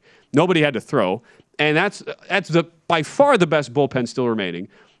fresh. Nobody had to throw, and that's by far the best bullpen still remaining.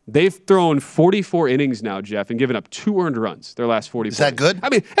 They've thrown 44 innings now, Jeff, and given up 2 earned runs their last 44. Is that good? I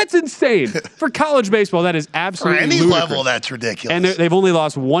mean, that's insane. For college baseball, that is absolutely For any ludicrous. level, that's ridiculous. And they've only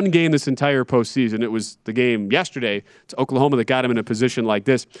lost one game this entire postseason. It was the game yesterday to Oklahoma that got them in a position like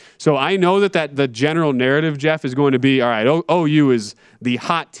this. So I know that the general narrative, Jeff, is going to be, all right, OU is the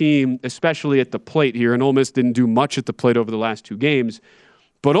hot team, especially at the plate here, and Ole Miss didn't do much at the plate over the last 2 games.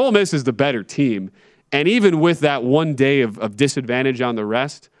 But Ole Miss is the better team. And even with that one day of disadvantage on the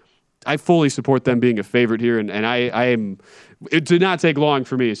rest, I fully support them being a favorite here, and it did not take long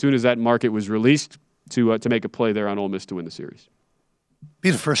for me as soon as that market was released to make a play there on Ole Miss to win the series. Be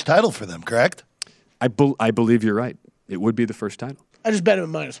the first title for them, correct? I believe you're right. It would be the first title. I just bet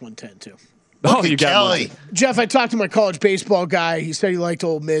him at -110 too. Oh, you got Kelly. Jeff, I talked to my college baseball guy. He said he liked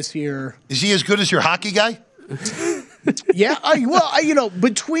Ole Miss here. Is he as good as your hockey guy? Yeah,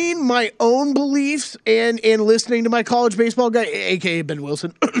 between my own beliefs and listening to my college baseball guy, aka Ben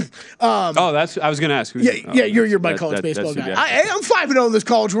Wilson. I was going to ask. You're my college baseball guy. I'm 5-0 in this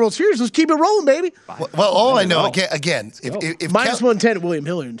College World Series. Let's keep it rolling, baby. Well, all I know, again, if -110 at William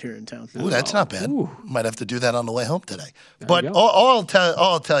Hilliard here in town. Ooh, that's not bad. Might have to do that on the way home today. But all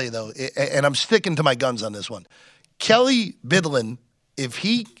I'll tell you, though, and I'm sticking to my guns on this one, Kelly Bidlin, if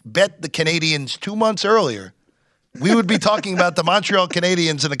he bet the Canadians 2 months earlier, we would be talking about the Montreal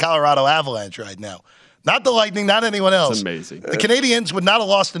Canadiens and the Colorado Avalanche right now. Not the Lightning, not anyone else. That's amazing. The Canadians would not have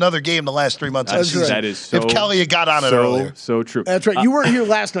lost another game the last 3 months of the season. That is so, if Kelly had got on it earlier. So true. That's right. You weren't here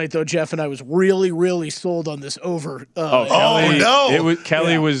last night, though, Jeff, and I was really, really sold on this over. Kelly, no.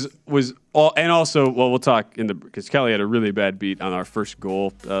 Kelly was all, and also, we'll talk because Kelly had a really bad beat on our first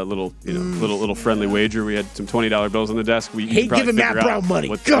goal. Little friendly wager. We had some $20 bills on the desk. We hate giving Matt Brown money.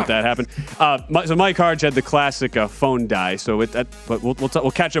 What that happened. So Mike Harge had the classic phone die. But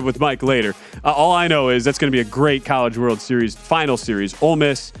we'll catch up with Mike later. All I know is that's going to be a great College World Series final series. Ole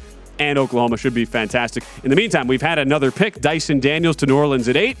Miss and Oklahoma should be fantastic. In the meantime, we've had another pick, Dyson Daniels to New Orleans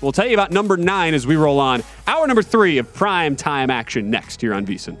at 8. We'll tell you about number 9 as we roll on. Hour number 3 of prime time action next here on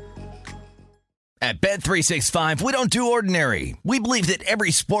VSiN. At Bet365, we don't do ordinary. We believe that every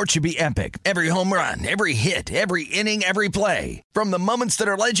sport should be epic. Every home run, every hit, every inning, every play. From the moments that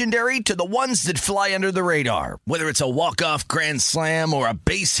are legendary to the ones that fly under the radar. Whether it's a walk-off grand slam or a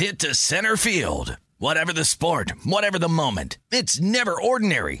base hit to center field. Whatever the sport, whatever the moment. It's never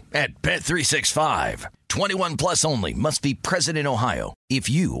ordinary at Bet365. 21 plus only. Must be present in Ohio. If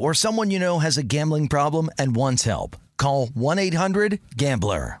you or someone you know has a gambling problem and wants help, call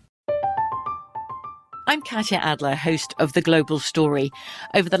 1-800-GAMBLER. I'm Katya Adler, host of The Global Story.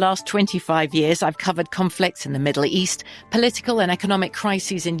 Over the last 25 years, I've covered conflicts in the Middle East, political and economic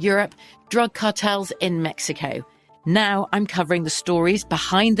crises in Europe, drug cartels in Mexico. Now I'm covering the stories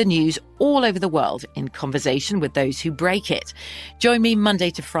behind the news all over the world in conversation with those who break it. Join me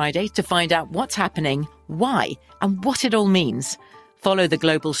Monday to Friday to find out what's happening, why, and what it all means. Follow The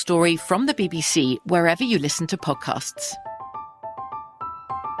Global Story from the BBC wherever you listen to podcasts.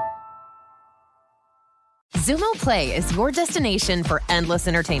 Xumo Play is your destination for endless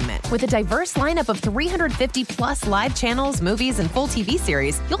entertainment. With a diverse lineup of 350-plus live channels, movies, and full TV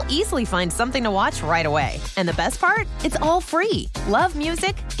series, you'll easily find something to watch right away. And the best part? It's all free. Love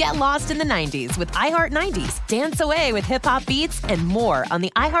music? Get lost in the 90s with iHeart 90s, dance away with hip-hop beats, and more on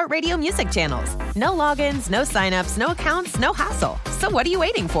the iHeartRadio music channels. No logins, no signups, no accounts, no hassle. So what are you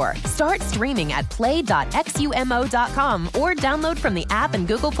waiting for? Start streaming at play.xumo.com or download from the app and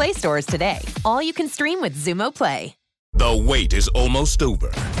Google Play stores today. All you can stream with Xumo Play. The wait is almost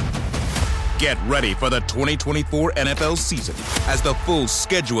over. Get ready for the 2024 NFL season as the full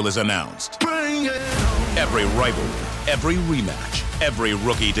schedule is announced. Every rivalry, every rematch, every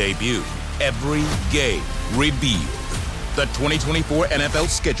rookie debut, every game revealed. The 2024 NFL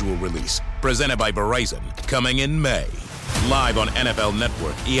schedule release, presented by Verizon, coming in May. Live on NFL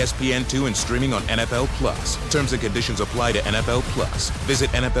Network, ESPN2, and streaming on NFL Plus. Terms and conditions apply to NFL Plus. Visit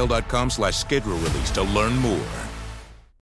NFL.com/schedule release to learn more.